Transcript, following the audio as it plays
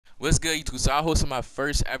What's good, YouTube? So I hosted my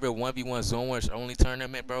first ever 1v1 Zone Wars only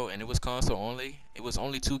tournament, bro, and it was console only. It was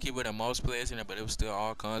only 2 keyboard and mouse players in it, but it was still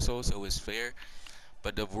all console, so it was fair.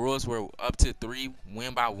 But the rules were up to 3,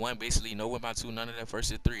 win by 1, basically no win by 2, none of that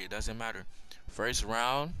first to 3. It doesn't matter. First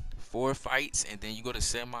round, 4 fights, and then you go to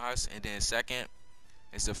semis, and then second,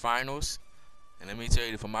 it's the finals. And let me tell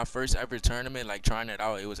you, for my first ever tournament, like trying it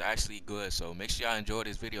out, it was actually good. So make sure y'all enjoy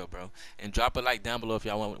this video, bro. And drop a like down below if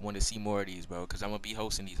y'all want to see more of these, bro. Because I'm going to be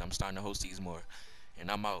hosting these. I'm starting to host these more. And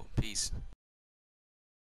I'm out. Peace.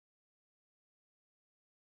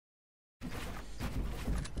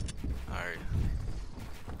 Alright.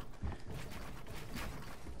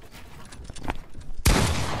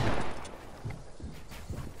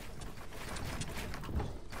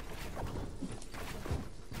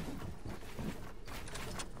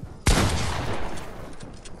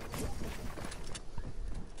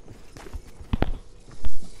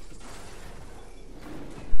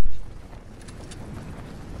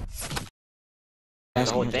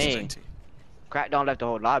 The whole thing. Crackdown left the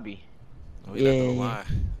whole lobby. Oh, he left the why?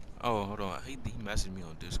 Oh, hold on. He messaged me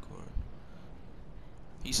on Discord.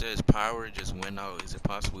 He says power just went out. Is it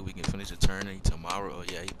possible we can finish the tournament tomorrow? Oh,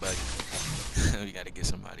 yeah, he bugging. We got to get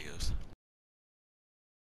somebody else.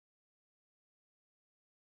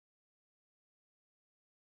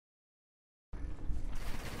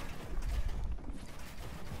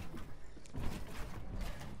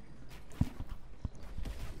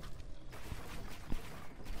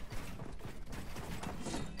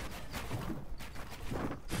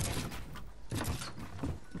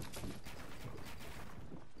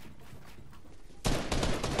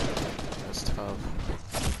 That's tough.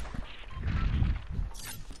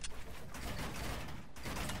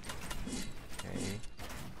 Okay.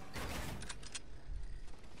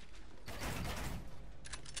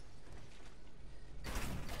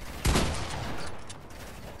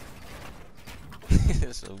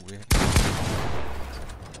 That's so weird.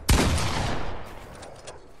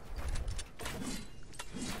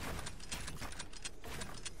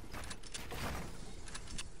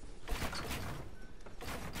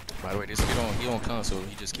 By the way, this he on console.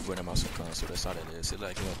 He just keyboard and mouse on console. That's all it is. It's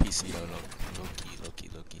like he on PC though. Low key.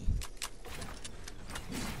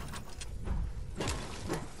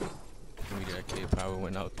 Give me that kid. Power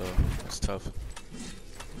went out though. That's tough.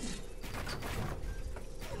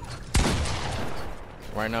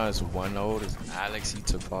 Right now it's 1-0. It's Alex. He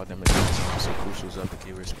took fall damage. So Crucial's up to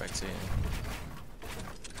keep respected.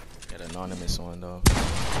 Got anonymous on though.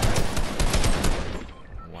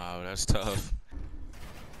 Wow, that's tough.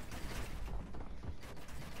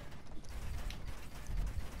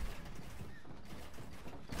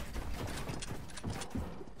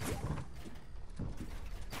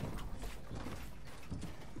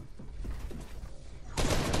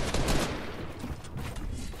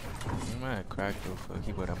 Man, crack though for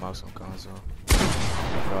keyboard and mouse on console.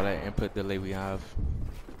 For all that input delay we have.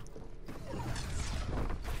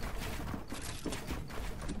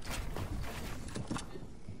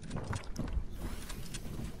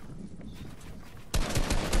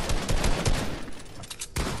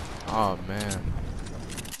 Oh man.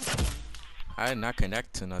 I did not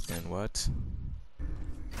connect to nothing, what?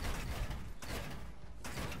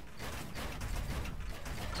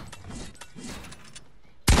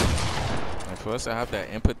 For us to have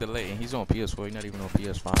that input delay, and he's on PS4, he's not even on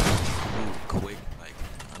PS5. Move quick, like,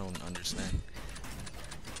 I don't understand.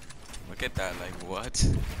 Look at that, like, what?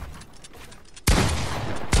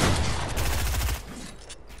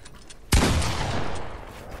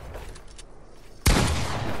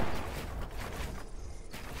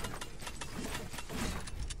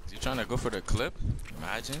 Is he trying to go for the clip?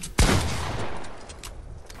 Imagine.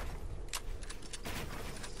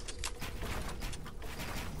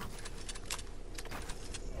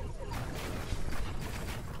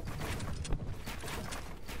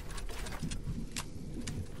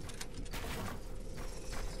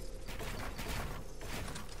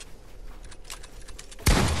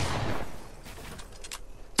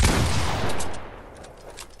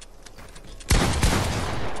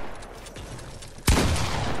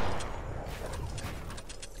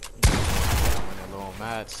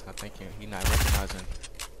 I think he not recognizing.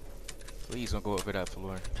 Please don't go over that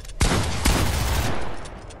floor.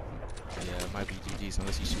 Yeah, it might be GG's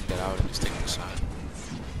unless you shoot that out and just take the shot.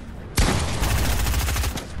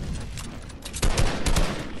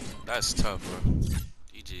 That's tough, bro.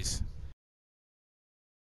 GG's.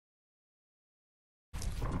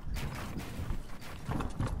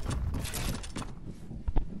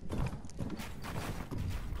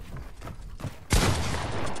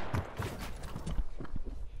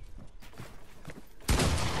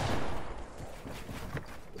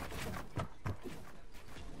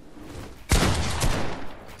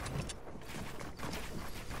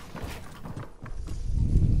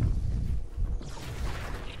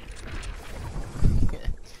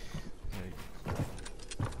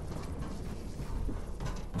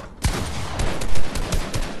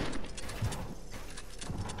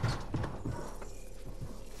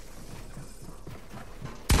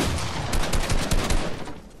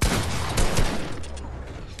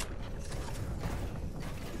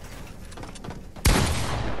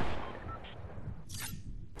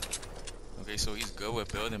 so he's good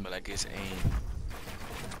with building, but like his aim.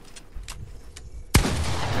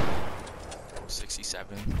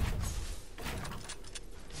 67.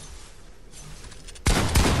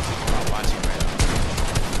 I'm watching right now.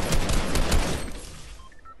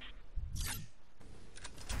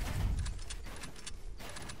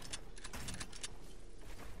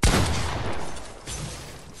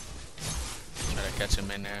 Try to catch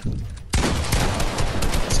him in there.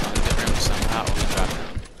 It's on the rim somehow. We dropped him.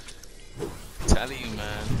 I'm telling you,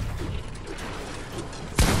 man.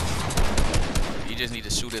 You just need to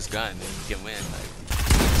shoot his gun and you can win.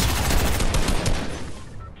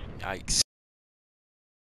 Like, yikes.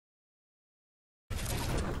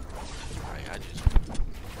 Alright, I just.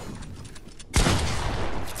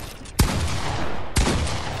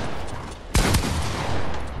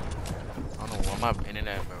 I don't know why my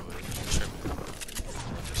internet, bro, is tripping. I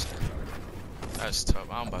don't understand. That's tough.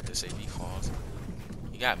 I'm about to say he falls.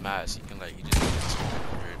 He got mass. He can, like, he just need a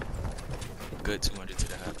 200. Good 200 to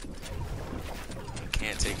the head.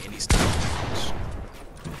 Can't take any stuff.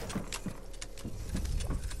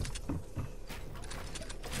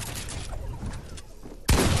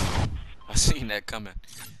 I seen that coming.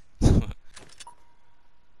 Alright,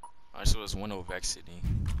 so it's 1 Auvelle City.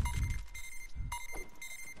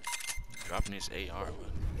 Dropping his AR, but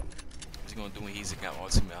what's he gonna do when he's got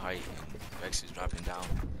ultimate height and Vex is dropping down?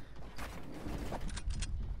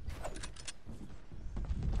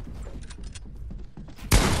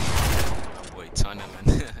 My boy Tunneman.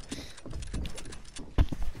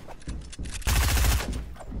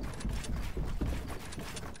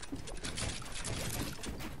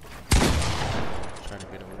 Trying to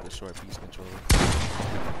get him with the short piece controller.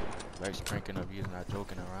 Vex cranking up, he's not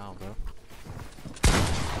joking around, bro.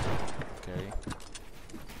 Okay.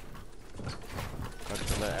 Cut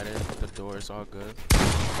the let at it, the door, it's all good.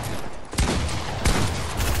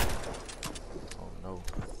 Oh no.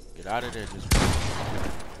 Get out of there, just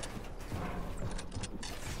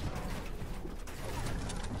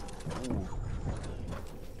ooh.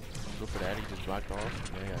 Go for that, he just blocked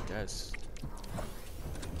off. Yeah, I guess.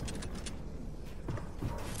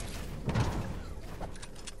 I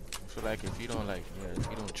feel like if you don't if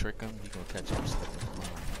you don't trick him, he gonna catch him slipping.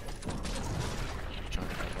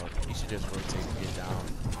 He should just rotate and get down.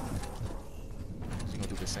 He's gonna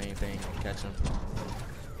do the same thing and catch him.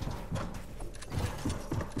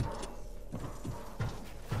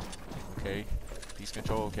 Okay. Piece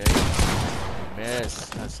control, okay. Miss.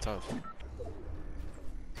 That's tough.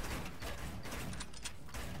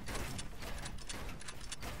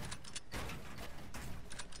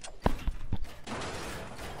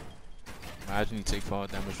 Imagine you take fall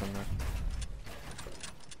damage from that.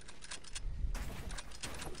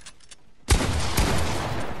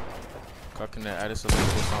 Cucking that at us a little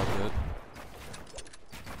bit, it's all good.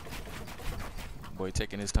 Boy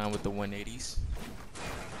taking his time with the 180s.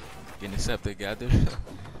 Getting his stuff together. Open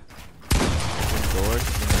doors,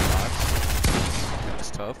 getting the box. That's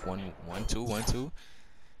tough. 1-2, 1-2.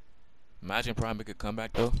 Imagine Prime make a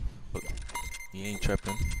comeback though. But he ain't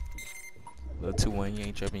tripping. Little 2-1, he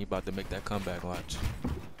ain't tripping. He about to make that comeback, watch.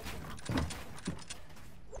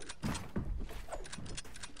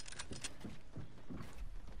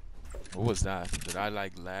 What was that? Did I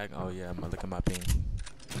like lag? Oh yeah, look at my ping.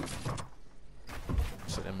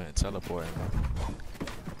 So that meant teleporting.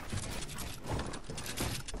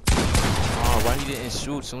 Oh, why he didn't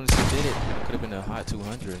shoot as soon as he did it? Could have been a hot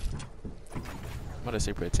 200. I'm about to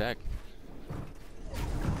say protect.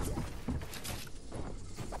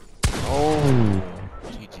 Oh,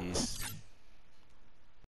 GG's.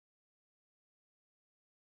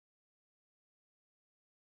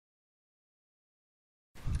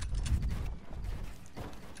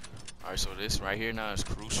 Alright, so this right here now is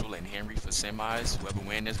crucial in Henry for semis. Whoever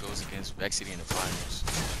wins this goes against Vex City in the finals.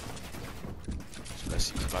 So let's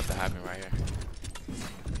see what's about to happen right here.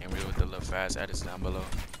 Henry with the little fast edits down below.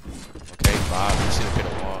 Okay, Bob, I should have hit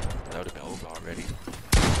a wall. That would have been over already.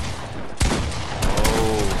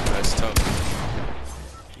 Oh, that's tough.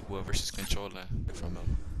 Keep versus controlling from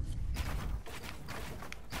him.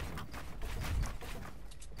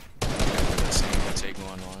 The same take going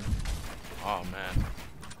on. Oh man.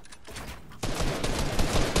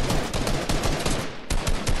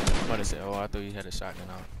 I'm about to say, oh, I thought you had a shotgun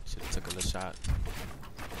out. Should have took a little shot.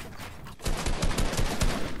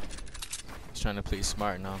 He's trying to play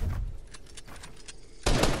smart now.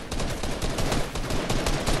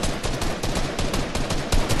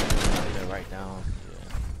 Right down.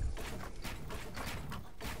 Yeah.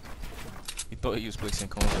 He thought he was placing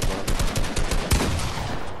cones above.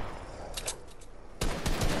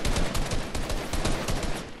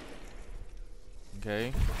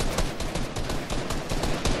 Okay.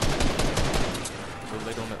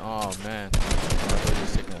 Oh man.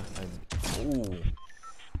 Ooh.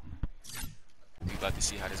 We about to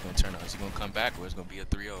see how this gonna turn out. Is he gonna come back or is it gonna be a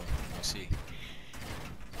 3-0? We'll see.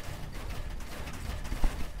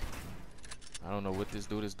 I don't know what this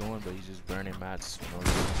dude is doing, but he's just burning mats. You know,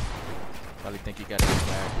 probably think he got it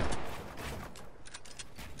back.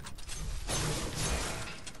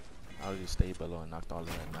 I'll just stay below and knocked all of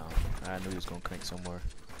that down. I knew he was gonna crank somewhere.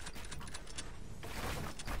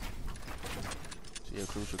 See a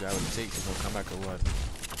crucial guy with the takes. He's gonna come back or what?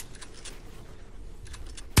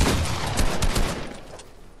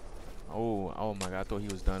 Oh my god, I thought he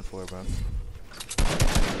was done for, bro.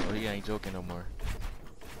 Oh, he ain't joking no more.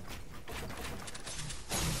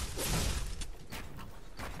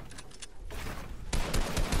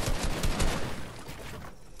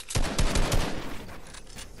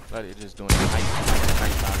 But it's just doing a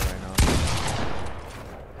hype battle right now.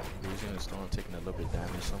 Using the storm, taking a little bit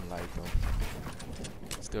damage, some light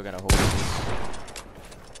though. Still gotta hold this.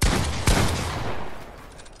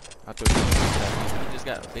 I thought he just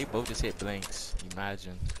got, they both just hit blanks.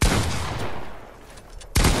 Imagine.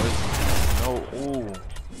 No, ooh.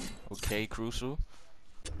 Okay, Crucial.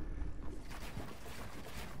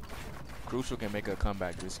 Crucial can make a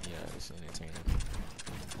comeback. This, yeah, it's entertaining.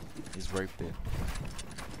 He's raped it.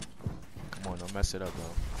 Come on, don't mess it up, bro.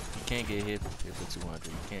 You can't get hit for 200.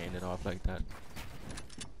 You can't end it off like that.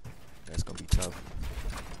 That's gonna be tough.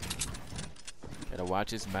 Gotta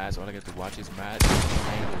watch his match. All I got to watch his match.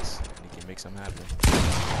 Angles, and he can make something happen.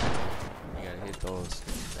 You gotta hit those.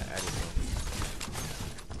 That added him.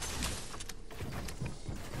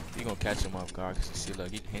 You gonna catch him off guard? Cause you see,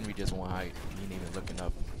 look, Henry just one height. He ain't even looking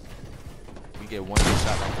up. If you get one good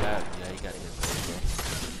shot like that, yeah, he gotta hit those, bro.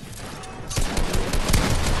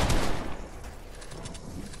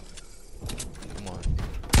 Come on.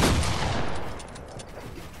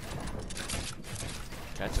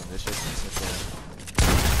 Catch him. This shit's simple.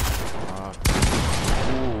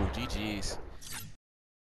 Ooh, GG's.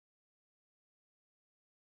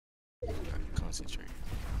 Concentrate.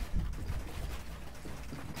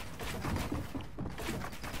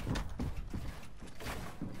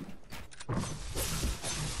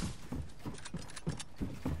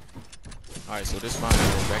 Alright, so this round is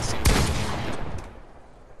backseat versus Henry.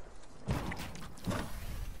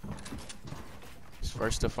 It's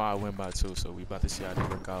first to 5 win by 2, so we about to see how they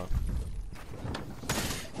work out.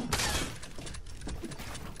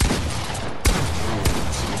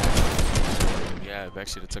 Yeah, Beck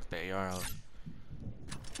should have took the AR out.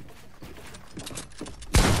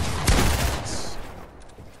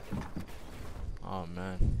 Oh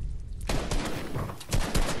man.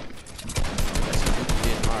 That's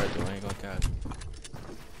getting hard though, I ain't gonna catch.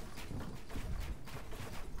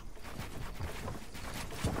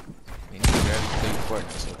 And he barely played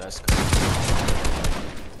Fortnite, so that's crazy.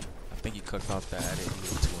 I think he cooked off that edit, he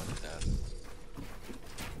was 200 that.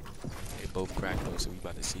 They both cracked though, so we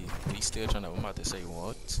about to see. He's still trying to, I'm about to say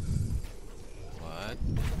what? What?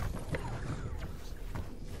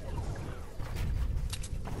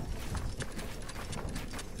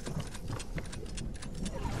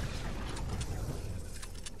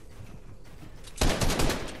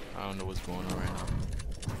 I don't know what's going on right now.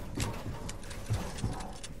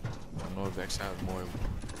 I don't know if Vex has more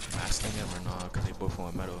mass than him or not, because they both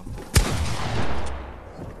on metal.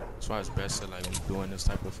 That's why it's best to, like, when you're doing this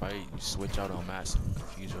type of fight, you switch out on mass and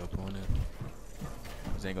confuse your opponent.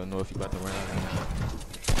 Because they ain't gonna know if you're about to run out or not.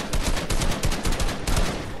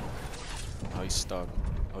 Oh, he's stuck.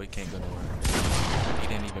 Oh, he can't go nowhere. He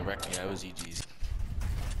didn't even reckon. Yeah, it was EG's.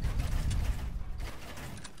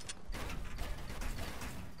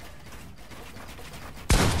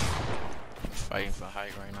 Fighting for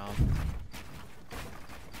height right now.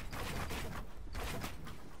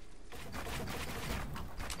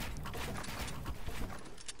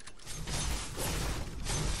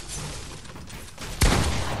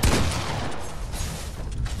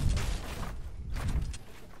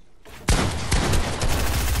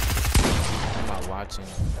 I'm not watching.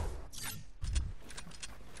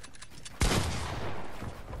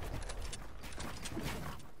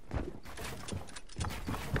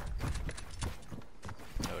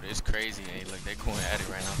 It's crazy, eh? Look, they're going at it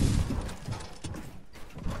right now.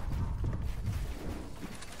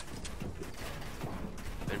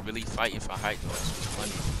 They're really fighting for height, though. That's what's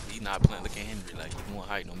funny. He's not playing. Look at Henry, like, he want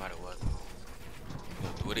height no matter what. He's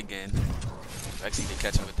gonna do it again. Actually, they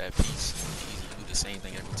catch him with that piece. He do the same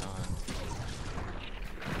thing every time.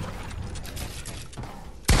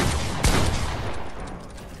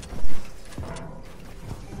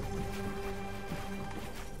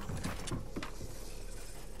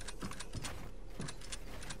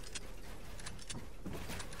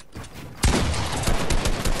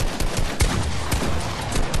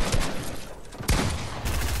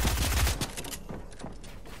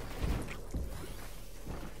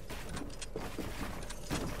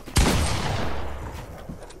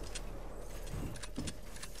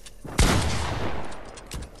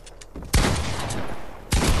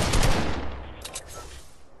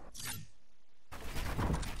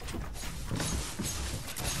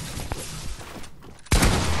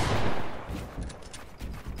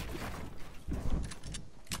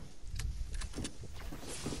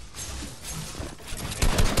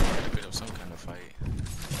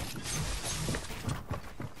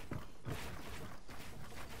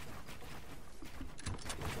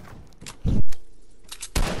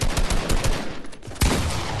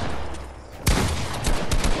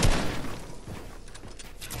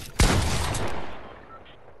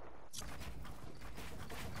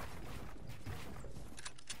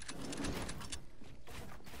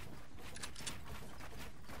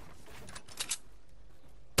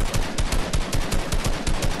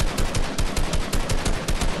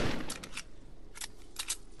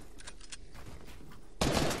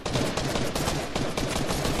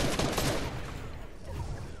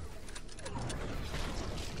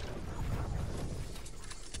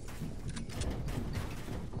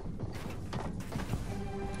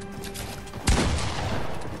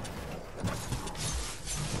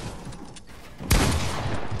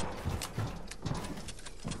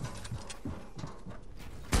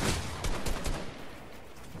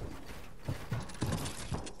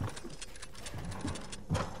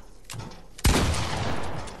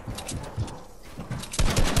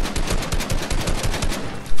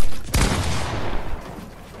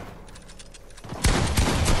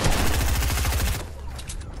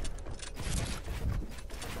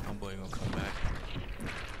 gonna come back.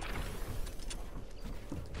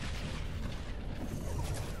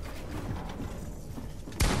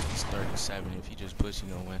 It's 37. If he just push, he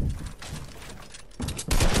gonna win.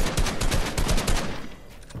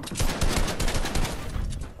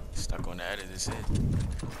 Stuck on the edge of this hit.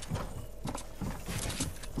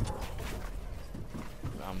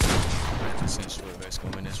 I'm 100% sure Vex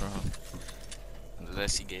gonna win this round.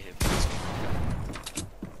 Unless he get hit first.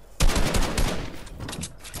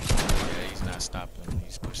 Yeah, he's not stopping.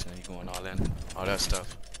 He's pushing. He's going all in. All that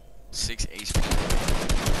stuff. 6 HP.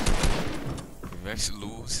 Vex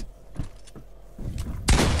lose.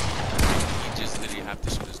 He just literally have to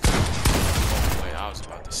shoot his gun. Oh, wait, I was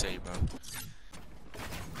about to say, bro.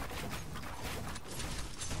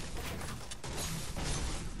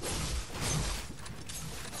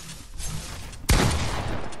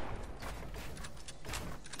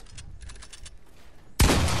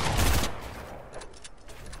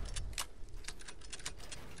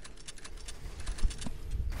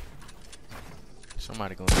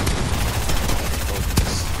 Somebody gonna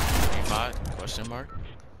focus. Game 5? Question mark?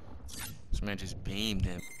 This man just beamed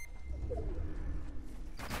him.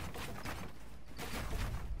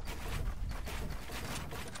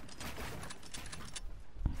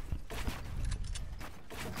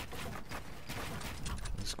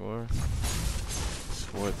 Score. It's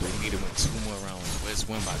 4-3. He need to win 2 more rounds. Let's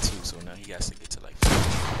win by 2, so now he has to get to like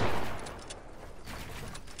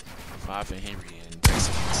 5 for Henry and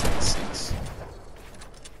basically 6.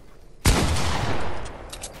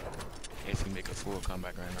 If he make a full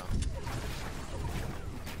comeback right now.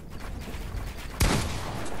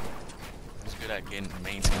 He's good at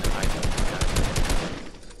maintaining height.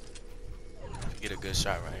 Get a good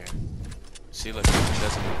shot right here. See, look, he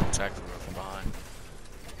doesn't even attack for real from behind.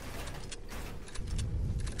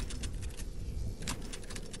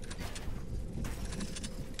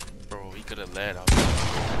 Bro, he could have led out.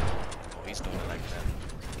 Oh, he's doing it like that.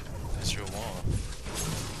 That's your wall.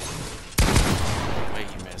 Wait,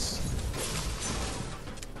 he missed.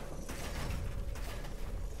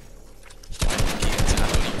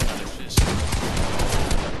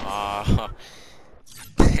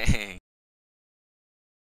 Dang.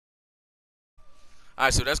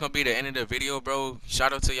 Alright, so that's gonna be the end of the video, bro.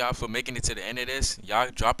 Shout out to y'all for making it to the end of this. Y'all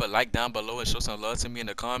drop a like down below and show some love to me in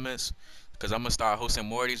the comments, because I'm gonna start hosting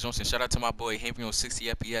more of these Jones. And shout out to my boy Henry on 60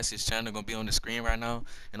 FPS. His channel gonna be on the screen right now,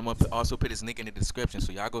 and I'm gonna also put his link in the description,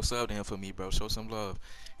 so y'all go sub to him for me, bro. Show some love.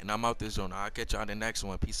 And I'm out this zone. I'll catch y'all in the next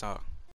one. Peace out.